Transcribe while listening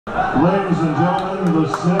Ladies and gentlemen, the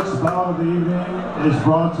sixth bout of the evening is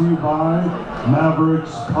brought to you by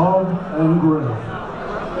Mavericks Pub and Grill.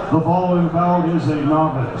 The following bout is a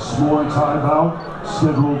novice Muay Thai bout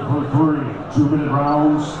scheduled for 3 2-minute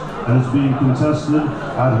rounds and is being contested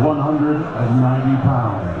at 190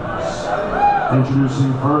 pounds.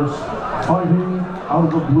 Introducing first, fighting out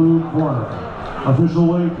of the blue corner, official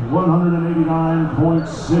weight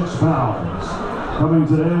 189.6 pounds. Coming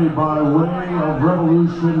today by way of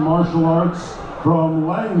Revolution Martial Arts from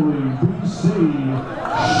Langley, BC,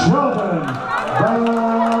 Sheldon.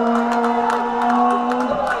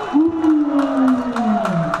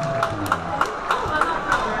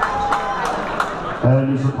 And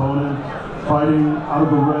his opponent, fighting out of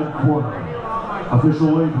the red corner,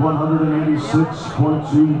 official weight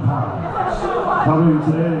 186.2 pounds. Coming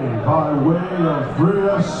today by way of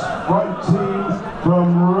 3S Fight Team from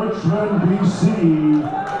Richmond, BC,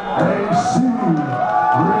 AC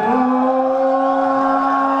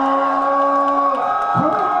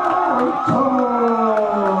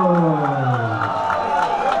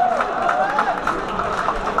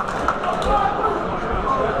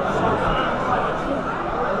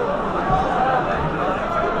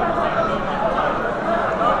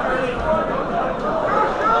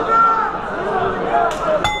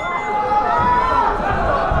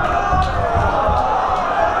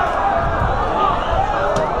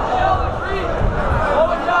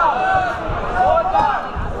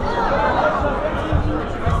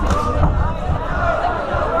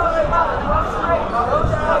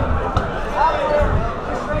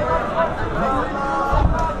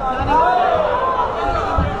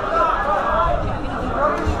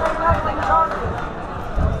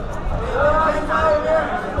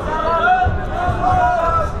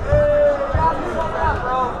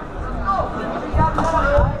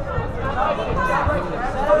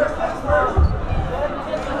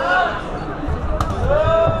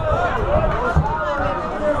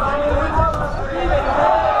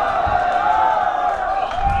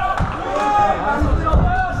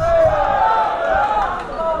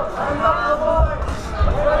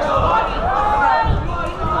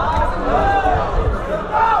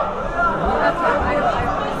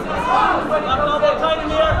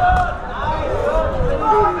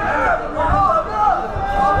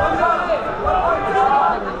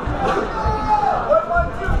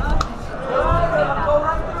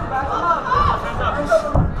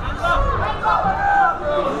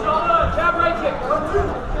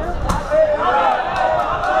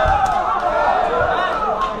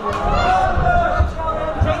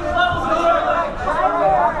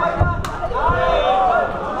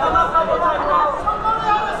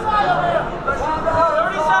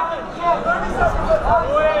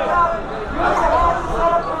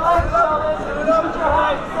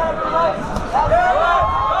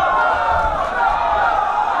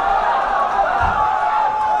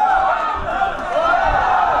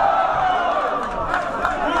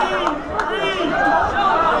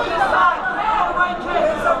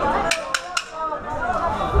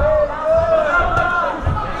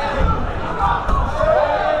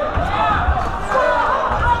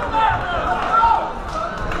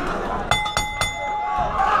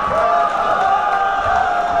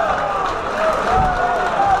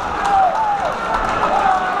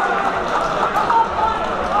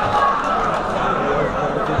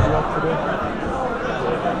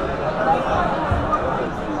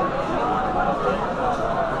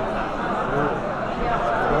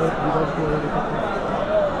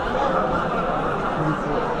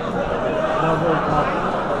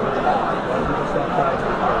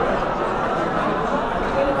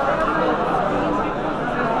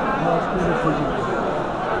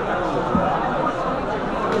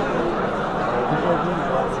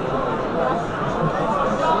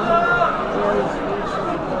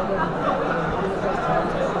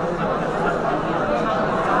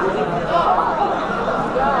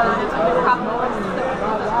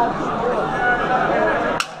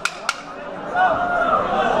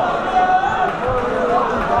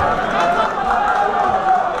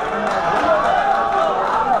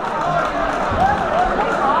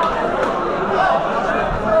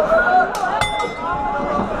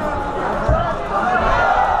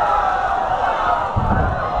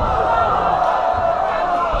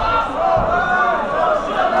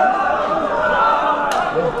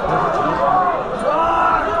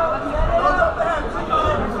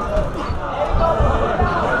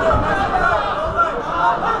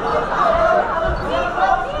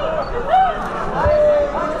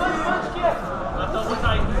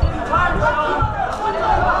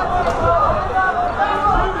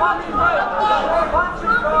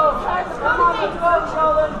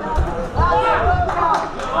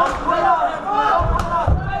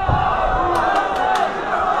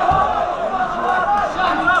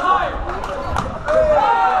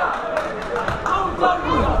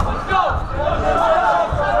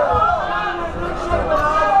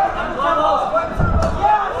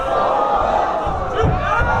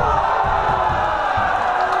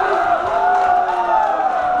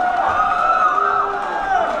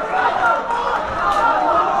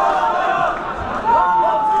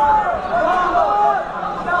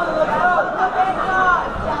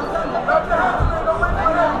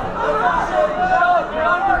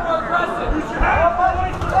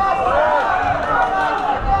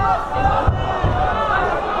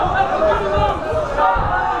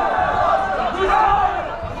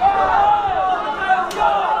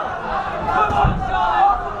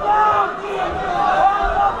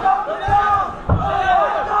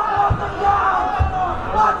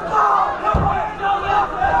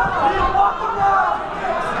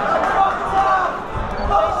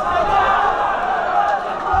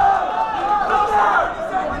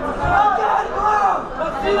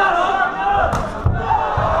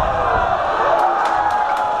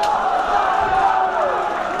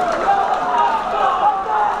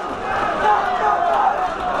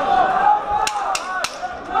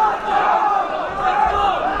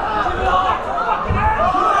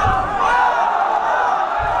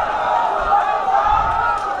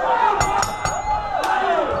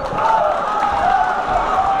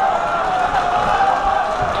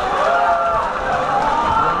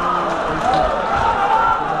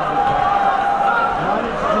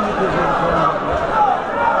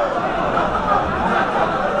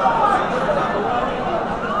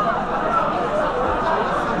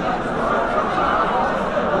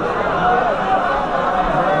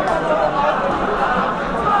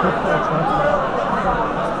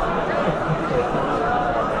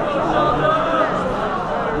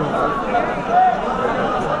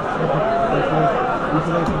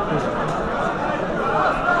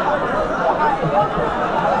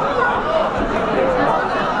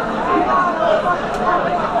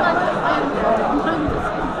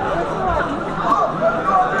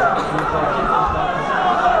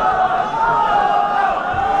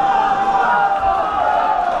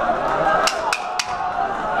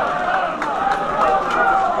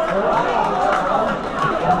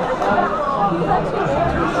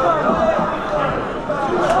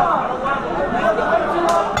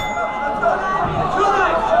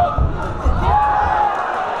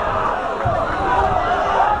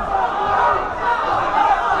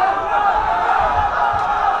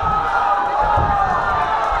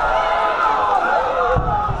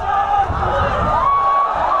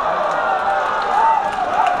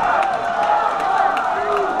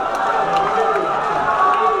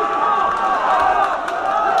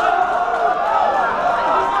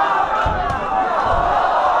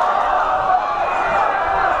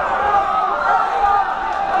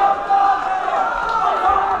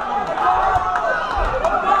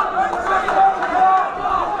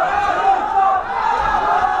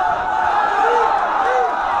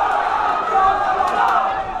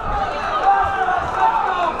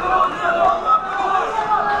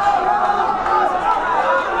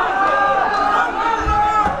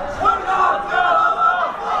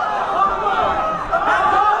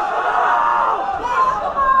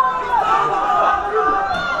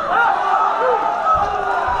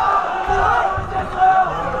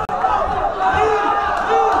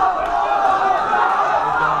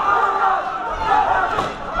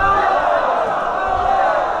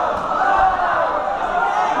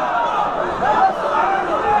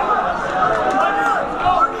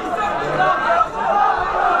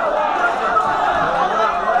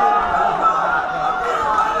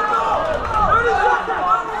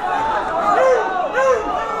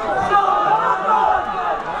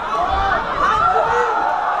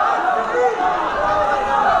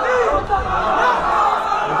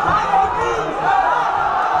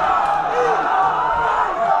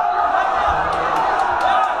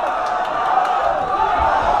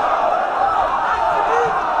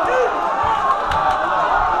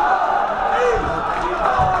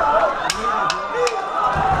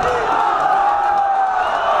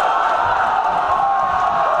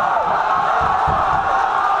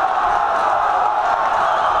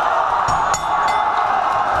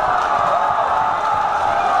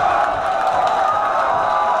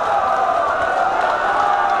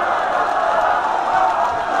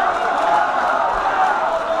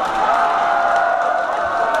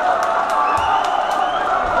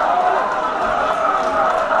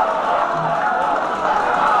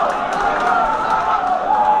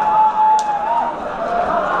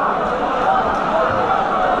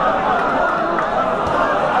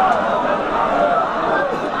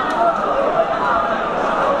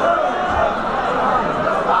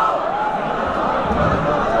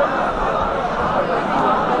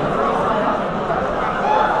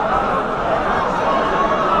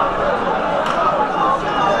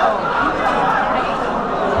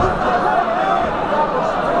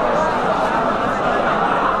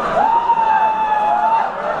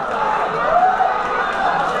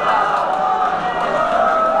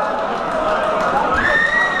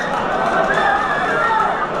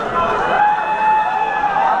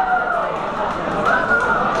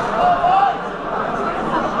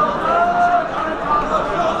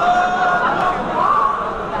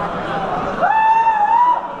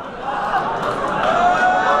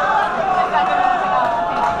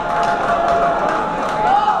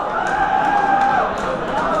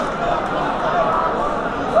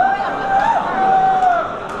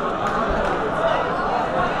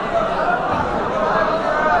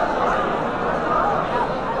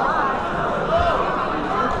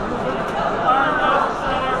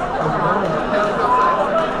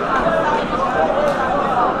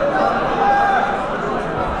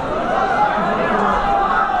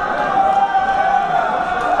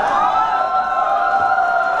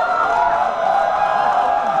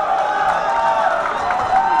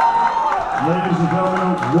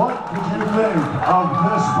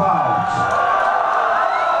this bout.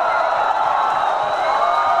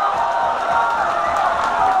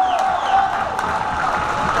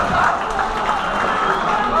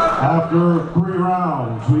 After 3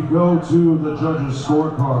 rounds, we go to the judges'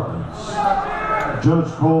 scorecards.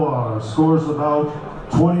 Judge Kolar scores about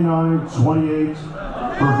 29-28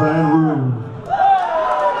 for Roon.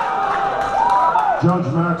 Judge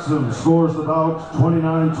Maxim scores about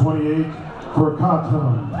 29-28 for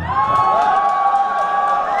Khatam.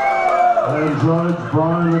 And Judge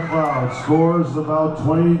Brian McLeod scores about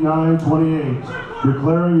 29-28,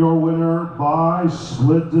 declaring your winner by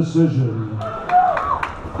split decision.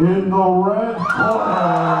 In the red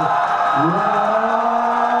corner,